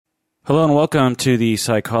Hello and welcome to the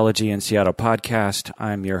Psychology in Seattle podcast.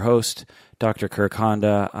 I'm your host, Dr. Kirk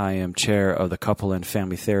Honda. I am chair of the Couple and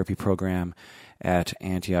Family Therapy program at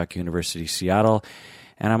Antioch University, Seattle,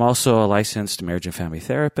 and I'm also a licensed marriage and family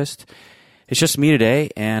therapist. It's just me today,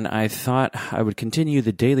 and I thought I would continue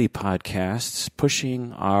the daily podcasts,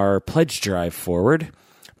 pushing our pledge drive forward.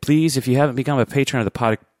 Please, if you haven't become a patron of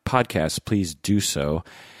the podcast, please do so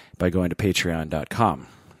by going to patreon.com.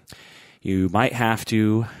 You might have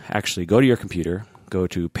to actually go to your computer, go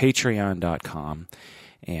to patreon.com,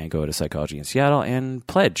 and go to Psychology in Seattle and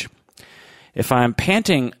pledge. If I'm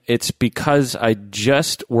panting, it's because I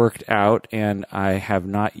just worked out and I have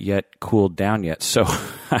not yet cooled down yet, so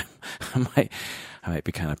I might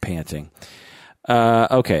be kind of panting.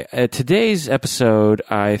 Today's episode,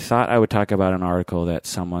 I thought I would talk about an article that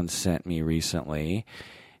someone sent me recently.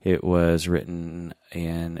 It was written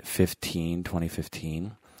in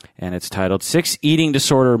 2015. And it's titled 6 Eating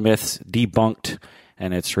Disorder Myths Debunked,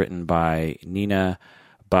 and it's written by Nina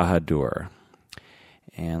Bahadur.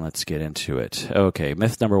 And let's get into it. Okay,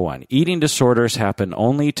 myth number 1. Eating disorders happen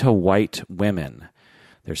only to white women.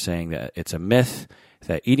 They're saying that it's a myth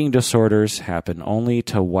that eating disorders happen only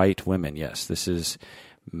to white women. Yes, this is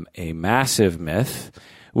a massive myth.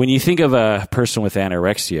 When you think of a person with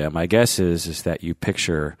anorexia, my guess is that you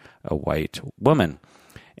picture a white woman.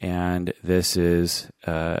 And this is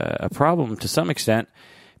a problem to some extent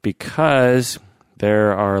because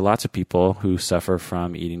there are lots of people who suffer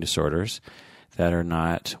from eating disorders that are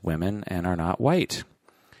not women and are not white.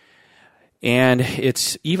 And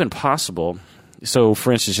it's even possible, so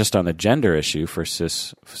for instance, just on the gender issue for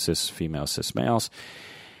cis females, cis males,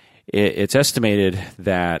 it's estimated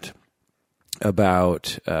that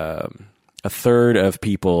about a third of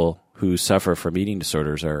people who suffer from eating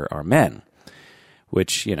disorders are men,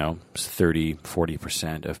 which,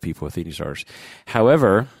 30-40% of people with eating disorders.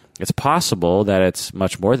 However, it's possible that it's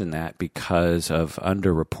much more than that because of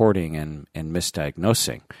underreporting and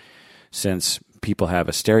misdiagnosing. Since people have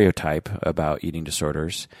a stereotype about eating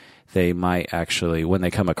disorders, they might actually, when they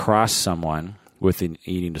come across someone with an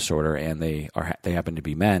eating disorder and they happen to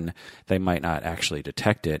be men, they might not actually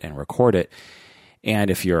detect it and record it. And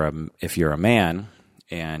if you're a man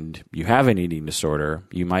and you have an eating disorder,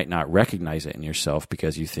 you might not recognize it in yourself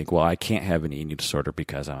because you think, well, I can't have an eating disorder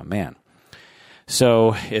because I'm a man.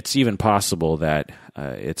 So it's even possible that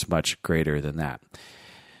it's much greater than that.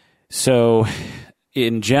 So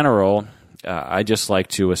in general, I just like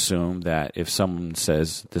to assume that if someone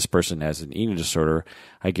says this person has an eating disorder,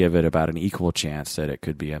 I give it about an equal chance that it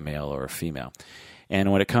could be a male or a female.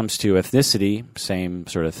 And when it comes to ethnicity, same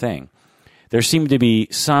sort of thing. There seem to be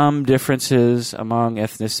some differences among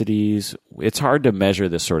ethnicities. It's hard to measure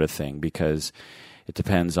this sort of thing because it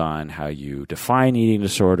depends on how you define eating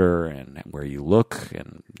disorder and where you look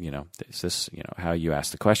and, how you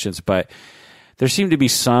ask the questions. But there seem to be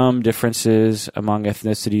some differences among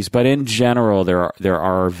ethnicities, but in general, there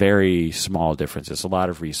are very small differences. A lot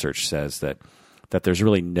of research says that there's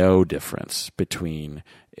really no difference between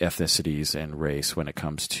ethnicities and race when it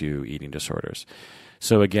comes to eating disorders.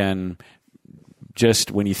 So again,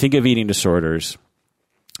 just when you think of eating disorders,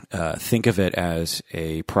 think of it as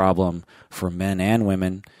a problem for men and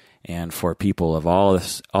women and for people of all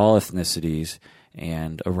ethnicities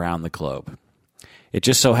and around the globe. It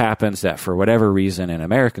just so happens that for whatever reason in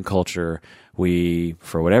American culture, we,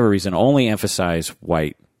 for whatever reason, only emphasize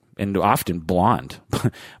white and often blonde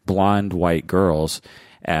white girls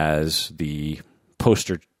as the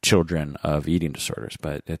poster children of eating disorders,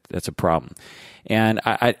 but that's a problem. And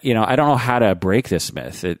I don't know how to break this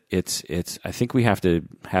myth. It's I think we have to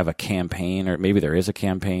have a campaign, or maybe there is a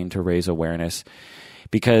campaign to raise awareness,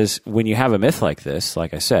 because when you have a myth like this,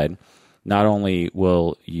 like I said, not only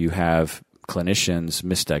will you have clinicians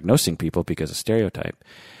misdiagnosing people because of stereotype,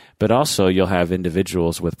 but also you'll have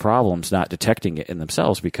individuals with problems not detecting it in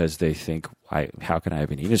themselves because they think, how can I have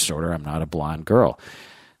an eating disorder? I'm not a blonde girl.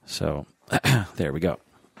 So there we go.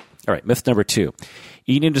 All right, myth number 2.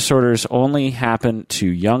 Eating disorders only happen to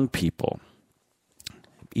young people.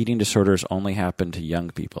 Eating disorders only happen to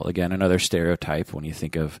young people. Again, another stereotype. When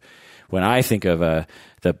I think of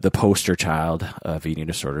the poster child of eating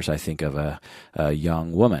disorders, I think of a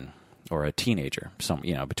young woman or a teenager,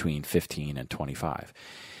 between 15 and 25.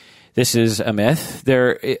 This is a myth.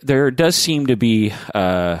 There does seem to be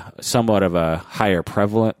somewhat of a higher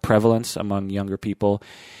prevalence among younger people.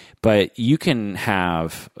 But you can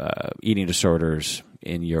have eating disorders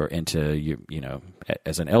as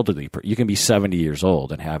an elderly person. You can be 70 years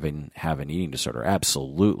old and have an eating disorder.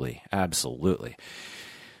 Absolutely.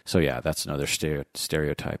 So yeah, that's another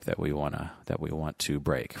stereotype that we want to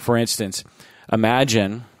break. For instance,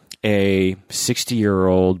 imagine a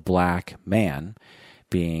 60-year-old black man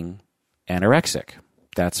being anorexic.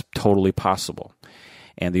 That's totally possible.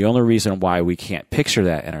 And the only reason why we can't picture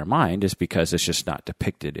that in our mind is because it's just not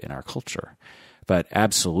depicted in our culture. But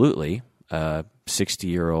absolutely, a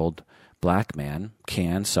 60-year-old black man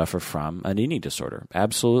can suffer from an eating disorder.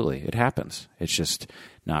 Absolutely, it happens. It's just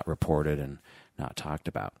not reported and not talked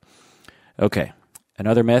about. Okay,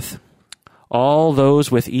 another myth. All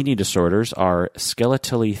those with eating disorders are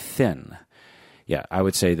skeletally thin. Yeah, I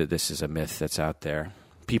would say that this is a myth that's out there.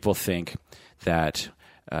 People think that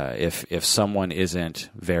if someone isn't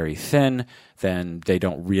very thin, then they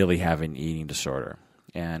don't really have an eating disorder.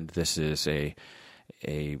 And this is a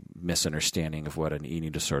misunderstanding of what an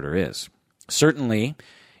eating disorder is. Certainly,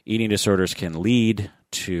 eating disorders can lead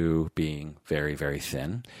to being very, very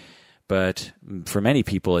thin, but for many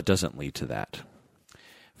people, it doesn't lead to that.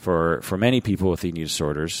 For many people with eating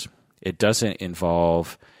disorders, it doesn't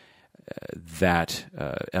involve that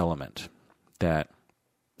element, that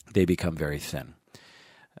they become very thin.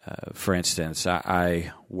 For instance,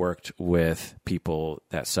 I worked with people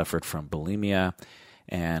that suffered from bulimia,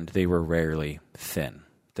 and they were rarely thin.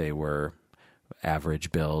 They were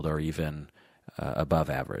average build or even above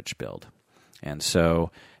average build. And so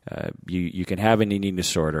you can have an eating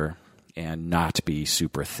disorder and not be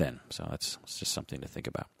super thin. So that's just something to think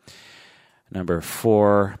about. Number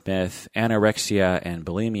 4 myth, anorexia and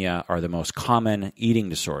bulimia are the most common eating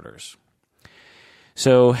disorders.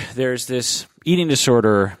 So there's this eating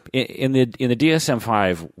disorder. In the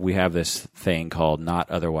DSM-5, we have this thing called not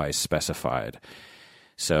otherwise specified.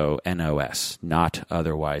 So NOS, not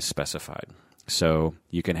otherwise specified. So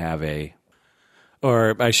you can have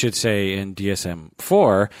or I should say in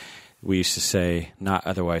DSM-4, we used to say not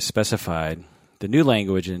otherwise specified. The new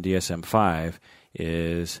language in DSM-5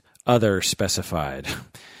 is other specified.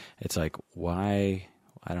 It's like, why?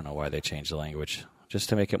 I don't know why they changed the language, just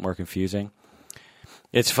to make it more confusing.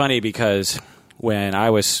 It's funny because when I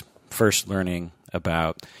was first learning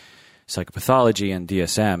about psychopathology and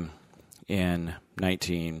DSM in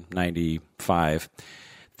 1995,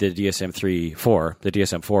 the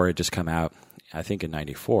DSM-4 had just come out, I think, in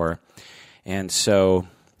 94. And so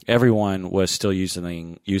everyone was still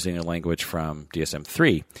using the language from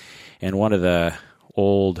DSM-3. And one of the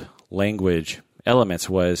old language elements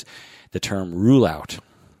was the term rule out,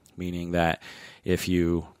 meaning that if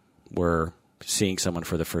you were seeing someone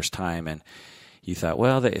for the first time and you thought,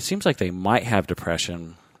 well, it seems like they might have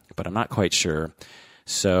depression, but I'm not quite sure.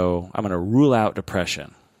 So I'm going to rule out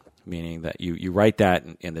depression, meaning that you write that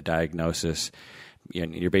in the diagnosis.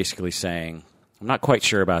 You're basically saying, I'm not quite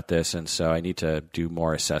sure about this, and so I need to do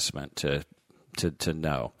more assessment to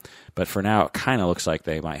know. But for now, it kind of looks like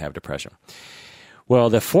they might have depression. Well,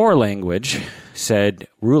 the 4 language said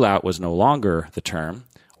rule out was no longer the term.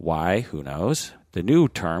 Why? Who knows? The new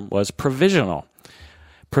term was provisional.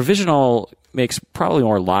 Provisional makes probably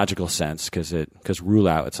more logical sense because rule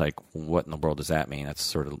out, it's like, what in the world does that mean?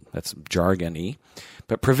 That's jargony.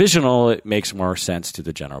 But provisional, it makes more sense to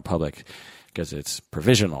the general public because it's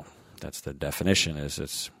provisional. That's the definition. Is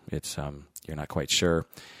it's you're not quite sure,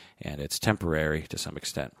 and it's temporary to some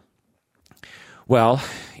extent. Well,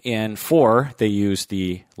 in 4, they use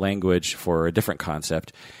the language for a different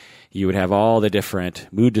concept. You would have all the different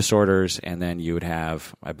mood disorders, and then you would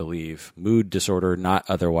have, I believe, mood disorder not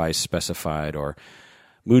otherwise specified, or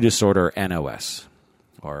mood disorder NOS,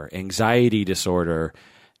 or anxiety disorder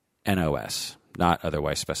NOS, not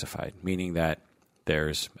otherwise specified, meaning that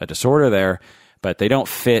there's a disorder there, but they don't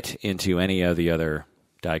fit into any of the other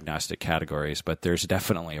diagnostic categories, but there's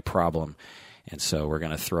definitely a problem, and so we're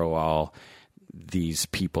going to throw all these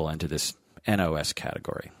people into this NOS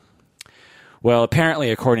category. Well,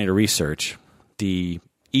 apparently, according to research, the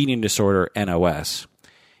eating disorder NOS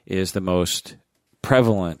is the most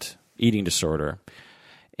prevalent eating disorder,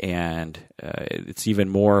 and it's even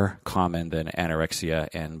more common than anorexia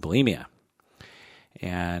and bulimia.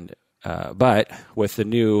 And but with the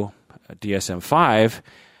new DSM-5,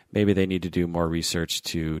 maybe they need to do more research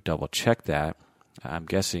to double-check that. I'm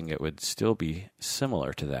guessing it would still be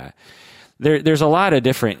similar to that. There's a lot of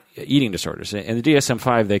different eating disorders. In the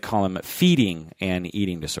DSM-5, they call them feeding and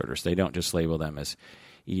eating disorders. They don't just label them as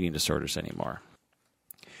eating disorders anymore.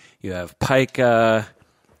 You have pica,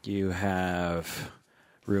 you have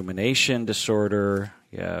rumination disorder,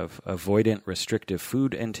 you have avoidant restrictive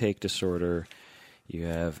food intake disorder, you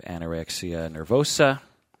have anorexia nervosa,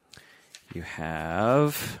 you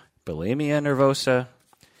have bulimia nervosa,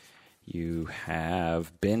 you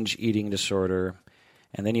have binge eating disorder,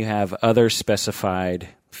 and then you have other specified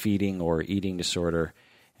feeding or eating disorder,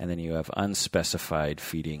 and then you have unspecified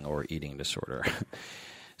feeding or eating disorder.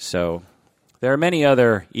 So there are many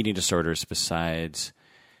other eating disorders besides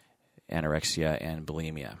anorexia and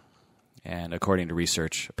bulimia. And according to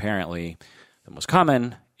research, apparently the most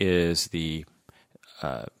common is the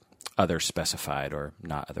other specified or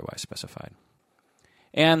not otherwise specified.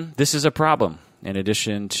 And this is a problem. In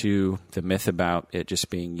addition to the myth about it just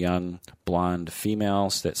being young, blonde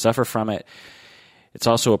females that suffer from it, it's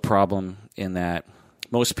also a problem in that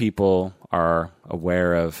most people are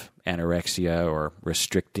aware of anorexia or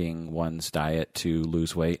restricting one's diet to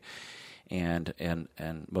lose weight. And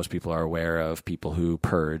most people are aware of people who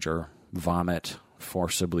purge or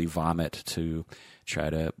forcibly vomit to try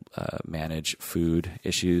to manage food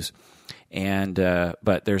issues.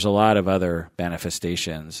 But there's a lot of other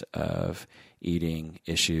manifestations of eating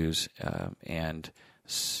issues, and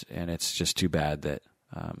it's just too bad that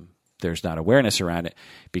there's not awareness around it,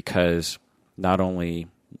 because not only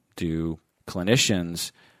do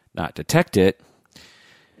clinicians not detect it,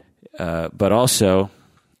 but also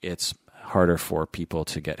it's harder for people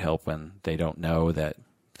to get help when they don't know that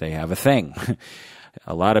they have a thing.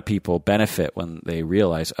 A lot of people benefit when they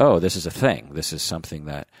realize, oh, this is a thing. This is something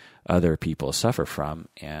that other people suffer from,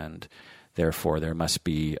 and therefore there must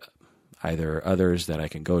be either others that I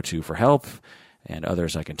can go to for help and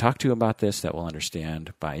others I can talk to about this that will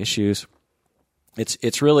understand my issues.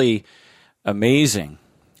 It's really amazing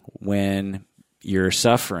when you're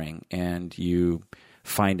suffering and you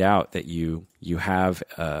find out that you have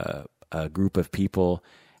a group of people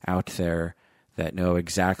out there that know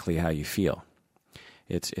exactly how you feel.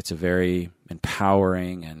 It's a very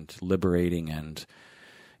empowering and liberating and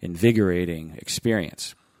invigorating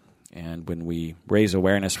experience. And when we raise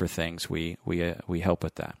awareness for things, we help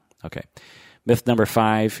with that. Okay. Myth number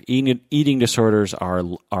 5, eating disorders are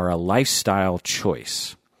a lifestyle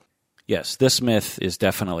choice. Yes, this myth is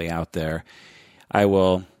definitely out there. I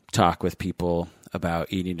will talk with people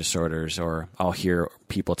about eating disorders, or I'll hear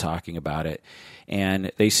people talking about it,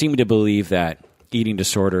 and they seem to believe that eating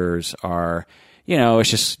disorders are,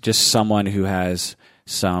 it's just someone who has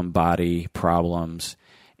some body problems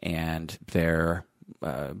and they're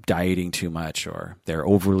dieting too much, or they're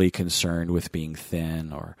overly concerned with being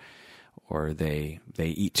thin, or they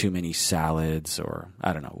eat too many salads, or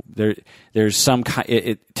I don't know. There's some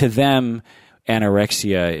kind. To them,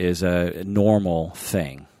 anorexia is a normal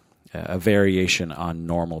thing, a variation on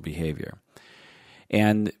normal behavior,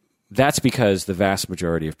 and that's because the vast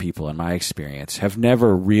majority of people, in my experience, have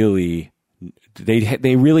never really.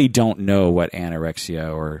 They really don't know what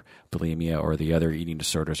anorexia or bulimia or the other eating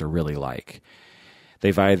disorders are really like.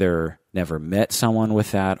 They've either never met someone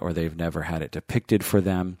with that, or they've never had it depicted for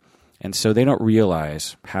them. And so they don't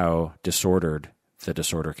realize how disordered the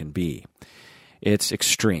disorder can be. It's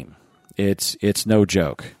extreme. It's no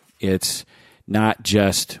joke. It's not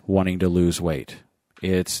just wanting to lose weight.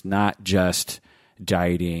 It's not just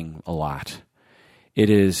dieting a lot. It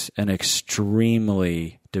is an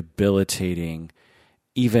extremely debilitating,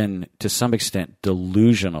 even to some extent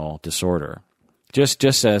delusional disorder.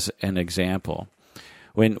 Just as an example,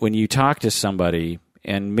 when you talk to somebody,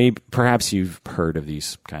 and perhaps you've heard of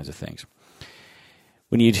these kinds of things.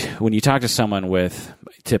 When you talk to someone with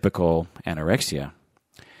typical anorexia,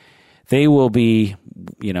 they will be,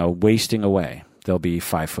 wasting away. They'll be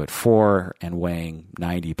 5'4" and weighing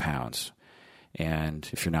 90 pounds. And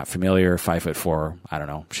if you're not familiar, 5'4", I don't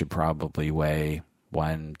know, should probably weigh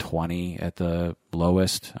 120 at the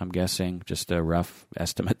lowest, I'm guessing, just a rough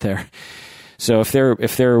estimate there. So if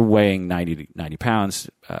they're weighing 90 pounds,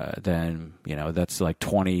 then that's like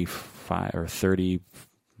 25 or 30,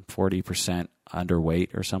 40%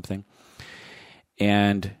 underweight or something.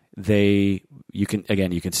 And you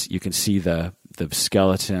can see the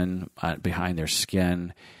skeleton behind their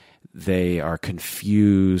skin. They are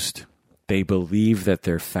confused. They believe that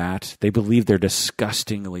they're fat. They believe they're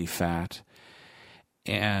disgustingly fat.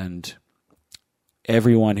 And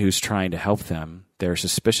everyone who's trying to help them, they're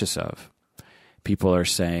suspicious of. People are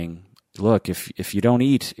saying, look, if you don't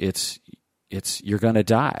eat, you're going to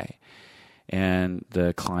die. And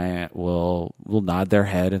the client will nod their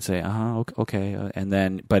head and say,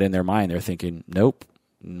 okay. But in their mind, they're thinking, nope,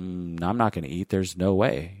 I'm not going to eat. There's no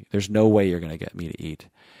way. There's no way you're going to get me to eat.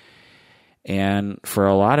 And for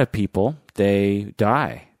a lot of people, they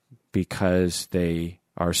die because they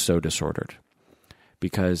are so disordered,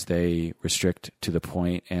 because they restrict to the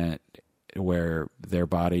point where their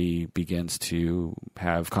body begins to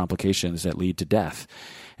have complications that lead to death.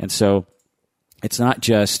 And so it's not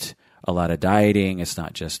just a lot of dieting. It's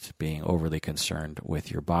not just being overly concerned with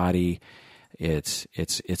your body. It's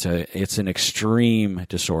an extreme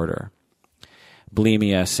disorder.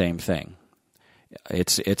 Bulimia, same thing.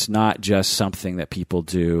 It's not just something that people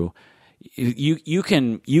do. You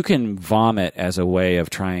can vomit as a way of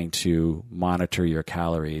trying to monitor your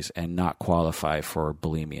calories and not qualify for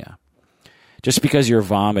bulimia. Just because you're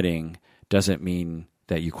vomiting doesn't mean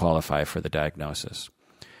that you qualify for the diagnosis.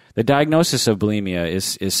 The diagnosis of bulimia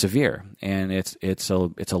is severe, and it's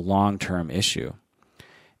a long-term issue,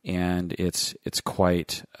 and it's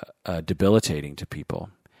quite debilitating to people,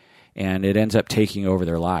 and it ends up taking over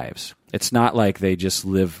their lives. It's not like they just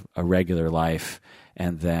live a regular life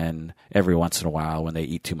and then every once in a while when they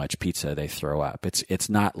eat too much pizza they throw up. It's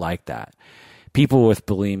not like that. People with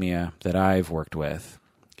bulimia that I've worked with,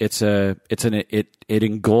 it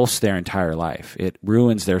engulfs their entire life. It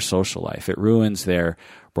ruins their social life. It ruins their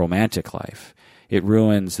romantic life. It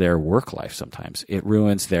ruins their work life sometimes. It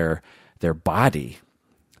ruins their body.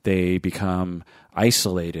 They become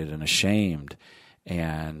isolated and ashamed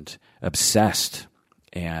and obsessed,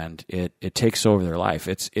 and it takes over their life.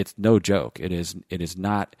 It's no joke. It is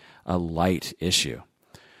not a light issue.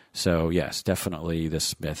 So yes, definitely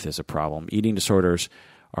this myth is a problem. Eating disorders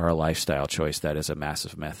are a lifestyle choice. That is a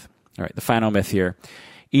massive myth. All right, the final myth here.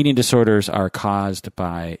 Eating disorders are caused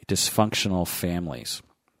by dysfunctional families.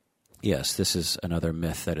 Yes, this is another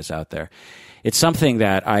myth that is out there. It's something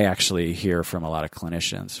that I actually hear from a lot of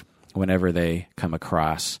clinicians whenever they come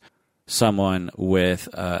across someone with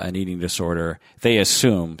an eating disorder. They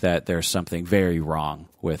assume that there's something very wrong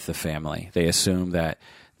with the family. They assume that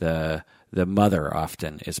the mother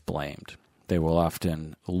often is blamed. They will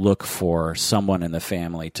often look for someone in the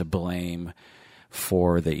family to blame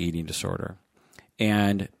for the eating disorder.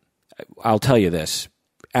 And I'll tell you this,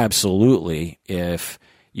 absolutely, if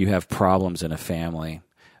you have problems in a family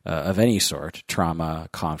of any sort, trauma,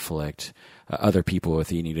 conflict, other people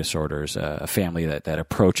with eating disorders, a family that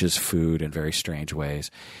approaches food in very strange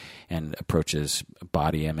ways and approaches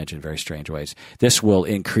body image in very strange ways, this will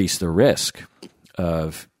increase the risk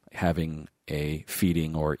of having a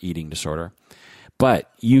feeding or eating disorder.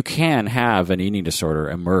 But you can have an eating disorder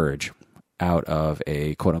emerge out of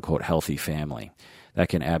a quote-unquote healthy family. That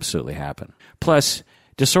can absolutely happen. Plus,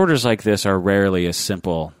 disorders like this are rarely as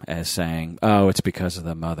simple as saying, oh, it's because of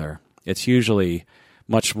the mother. It's usually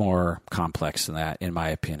much more complex than that, in my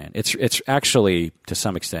opinion. It's actually, to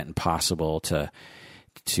some extent, impossible to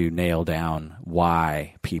nail down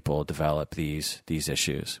why people develop these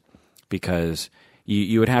issues, because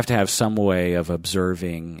you would have to have some way of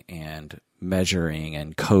observing and measuring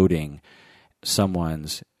and coding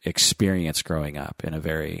someone's experience growing up in a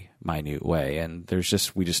very minute way, and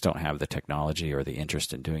we just don't have the technology or the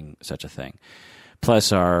interest in doing such a thing.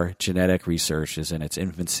 Plus, our genetic research is in its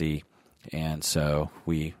infancy, and so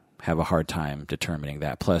we have a hard time determining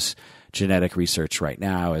that. Plus, genetic research right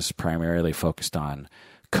now is primarily focused on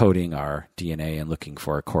coding our DNA and looking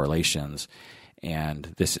for correlations,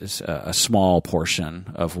 and this is a small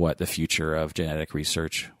portion of what the future of genetic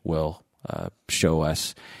research will show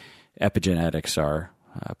us. Epigenetics are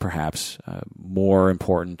perhaps more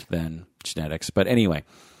important than genetics. But anyway,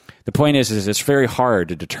 the point is it's very hard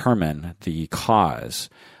to determine the cause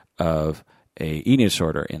of a eating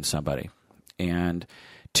disorder in somebody. And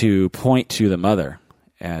to point to the mother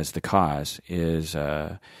as the cause is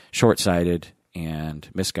short-sighted and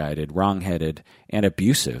misguided, wrong-headed, and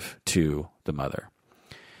abusive to the mother.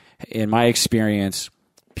 In my experience,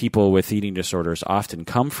 people with eating disorders often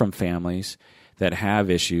come from families that have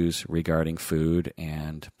issues regarding food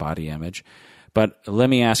and body image. But let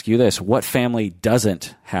me ask you this. What family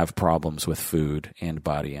doesn't have problems with food and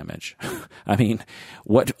body image? I mean,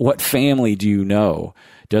 what family do you know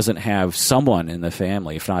doesn't have someone in the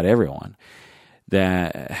family, if not everyone,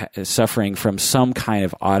 that is suffering from some kind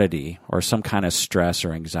of oddity or some kind of stress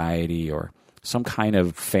or anxiety or some kind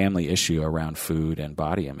of family issue around food and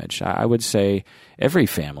body image? I would say every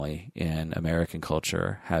family in American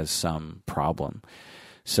culture has some problem.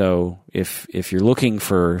 So if you're looking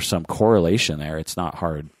for some correlation there, it's not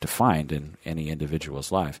hard to find in any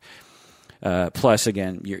individual's life. Plus,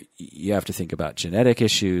 again, you have to think about genetic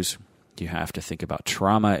issues. You have to think about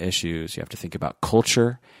trauma issues. You have to think about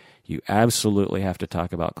culture. You absolutely have to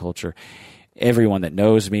talk about culture. Everyone that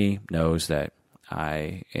knows me knows that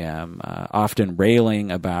I am often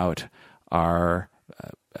railing about our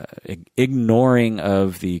ignoring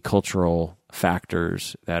of the cultural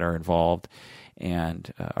factors that are involved,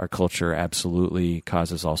 and our culture absolutely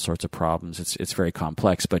causes all sorts of problems. It's very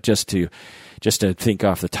complex, but just to think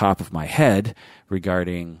off the top of my head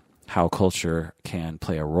regarding how culture can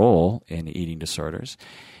play a role in eating disorders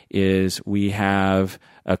is we have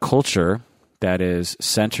a culture that is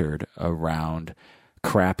centered around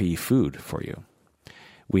crappy food for you.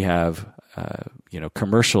 We have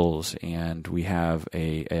commercials, and we have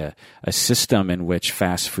a system in which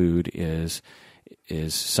fast food is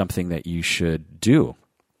something that you should do.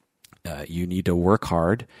 You need to work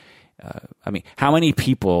hard. How many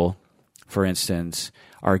people, for instance,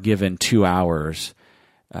 are given 2 hours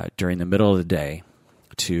during the middle of the day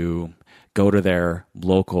to go to their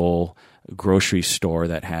local grocery store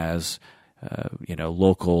that has,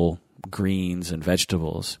 local greens and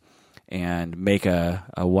vegetables, and make a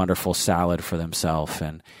wonderful salad for themselves,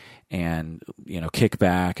 and kick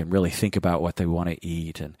back and really think about what they want to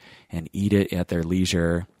eat, and eat it at their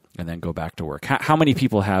leisure, and then go back to work. How many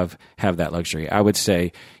people have that luxury? I would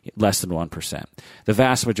say less than 1%. The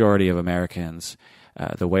vast majority of Americans,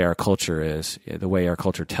 the way our culture is, the way our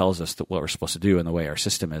culture tells us that what we're supposed to do, and the way our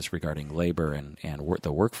system is regarding labor and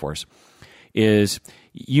the workforce, is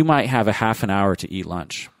you might have a half an hour to eat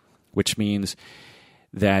lunch, which means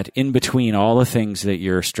that in between all the things that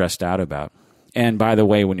you're stressed out about, and by the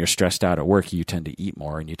way, when you're stressed out at work, you tend to eat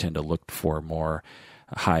more, and you tend to look for more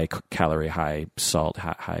high calorie, high salt,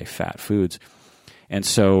 high fat foods. And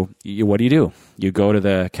so what do? You go to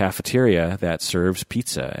the cafeteria that serves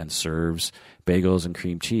pizza and serves bagels and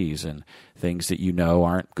cream cheese and things that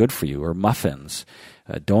aren't good for you, or muffins,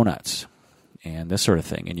 donuts, and this sort of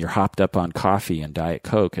thing. And you're hopped up on coffee and Diet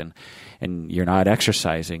Coke, and you're not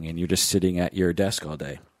exercising, and you're just sitting at your desk all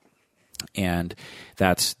day. And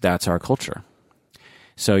that's our culture.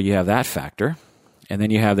 So you have that factor. And then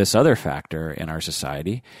you have this other factor in our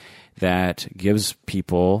society that gives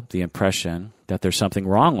people the impression that there's something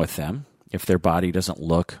wrong with them if their body doesn't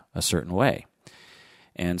look a certain way.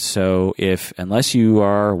 And so unless you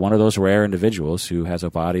are one of those rare individuals who has a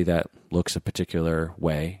body that looks a particular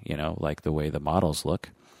way, like the way the models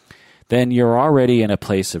look, then you're already in a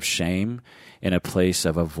place of shame, in a place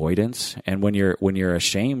of avoidance. And when you're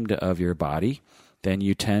ashamed of your body, then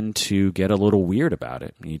you tend to get a little weird about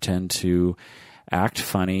it. You tend to act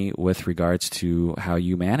funny with regards to how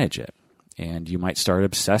you manage it. And you might start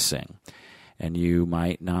obsessing, and you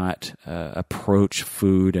might not approach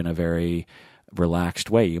food in a very relaxed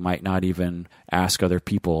way. You might not even ask other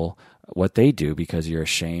people what they do because you're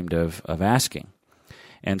ashamed of asking.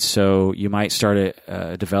 And so you might start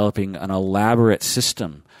developing an elaborate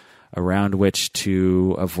system around which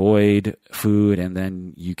to avoid food, and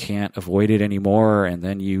then you can't avoid it anymore, and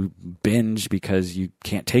then you binge because you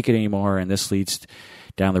can't take it anymore, and this leads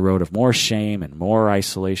down the road of more shame and more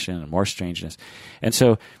isolation and more strangeness. And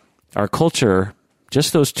so our culture,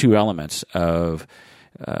 just those two elements of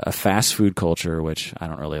a fast food culture, which I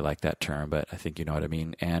don't really like that term, but I think you know what I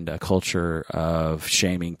mean, and a culture of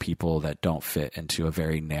shaming people that don't fit into a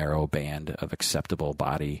very narrow band of acceptable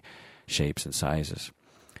body shapes and sizes.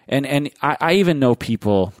 And I even know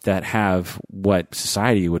people that have what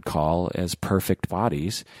society would call as perfect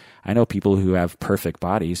bodies. I know people who have perfect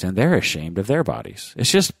bodies, and they're ashamed of their bodies.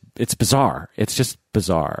 It's bizarre. It's just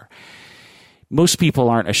bizarre. Most people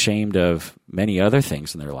aren't ashamed of many other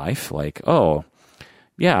things in their life, like, oh,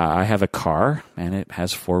 yeah, I have a car, and it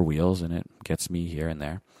has 4 wheels, and it gets me here and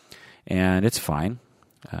there, and it's fine.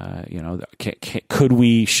 Could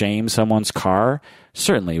we shame someone's car?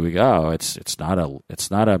 Certainly, we go. It's not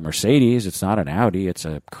a Mercedes. It's not an Audi. It's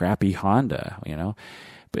a crappy Honda.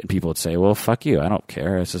 But people would say, "Well, fuck you. I don't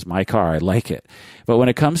care. This is my car. I like it." But when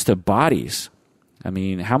it comes to bodies,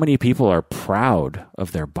 how many people are proud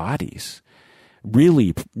of their bodies?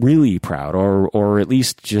 Really, really proud, or at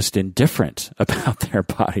least just indifferent about their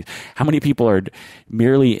bodies. How many people are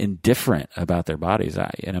merely indifferent about their bodies?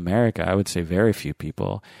 In America, I would say very few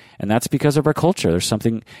people. And that's because of our culture. There's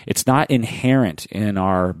something, it's not inherent in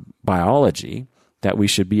our biology that we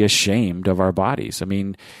should be ashamed of our bodies.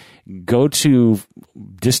 Go to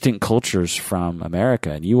distant cultures from America,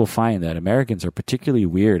 and you will find that Americans are particularly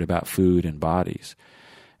weird about food and bodies.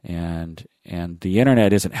 And the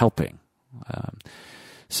internet isn't helping.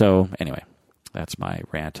 So anyway, that's my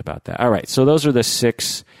rant about that. All right, so those are the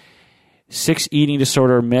six eating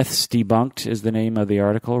disorder myths debunked is the name of the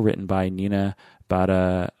article, written by Nina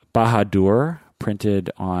Bahadur, printed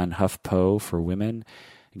on HuffPo for women.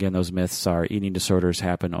 Again, those myths are: eating disorders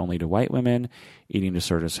happen only to white women, eating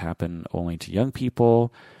disorders happen only to young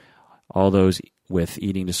people, all those with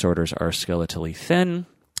eating disorders are skeletally thin,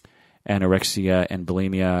 anorexia and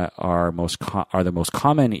bulimia are the most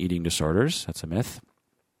common eating disorders. That's a myth.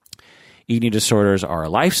 Eating disorders are a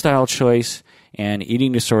lifestyle choice, and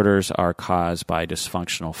eating disorders are caused by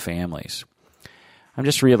dysfunctional families. I'm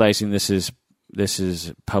just realizing this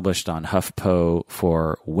is published on HuffPo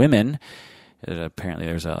for women. Apparently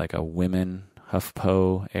there's a women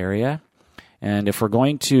HuffPo area. And if we're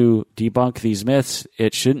going to debunk these myths,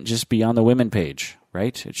 it shouldn't just be on the women page.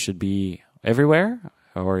 right? It should be everywhere,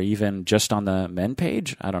 or even just on the men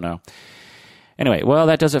page. I don't know. Anyway, well,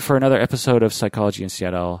 that does it for another episode of Psychology in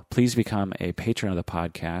Seattle. Please become a patron of the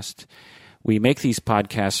podcast. We make these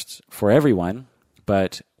podcasts for everyone,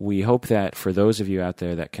 but we hope that for those of you out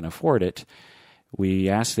there that can afford it, we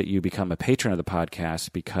ask that you become a patron of the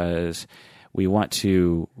podcast because we want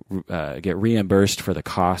to get reimbursed for the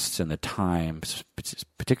costs and the time,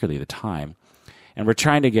 particularly the time. And we're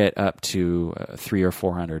trying to get up to 300 or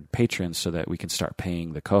 400 patrons so that we can start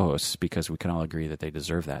paying the co-hosts, because we can all agree that they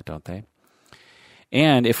deserve that, don't they?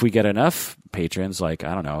 And if we get enough patrons, like,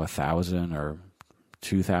 I don't know, 1,000 or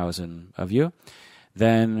 2,000 of you,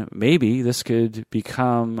 then maybe this could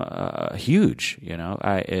become huge.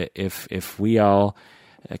 If we all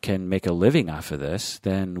can make a living off of this,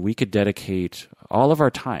 then we could dedicate all of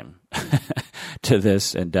our time to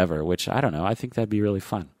this endeavor, which, I don't know, I think that'd be really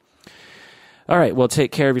fun. All right, well,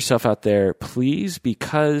 take care of yourself out there, please,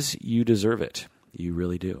 because you deserve it. You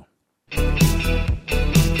really do.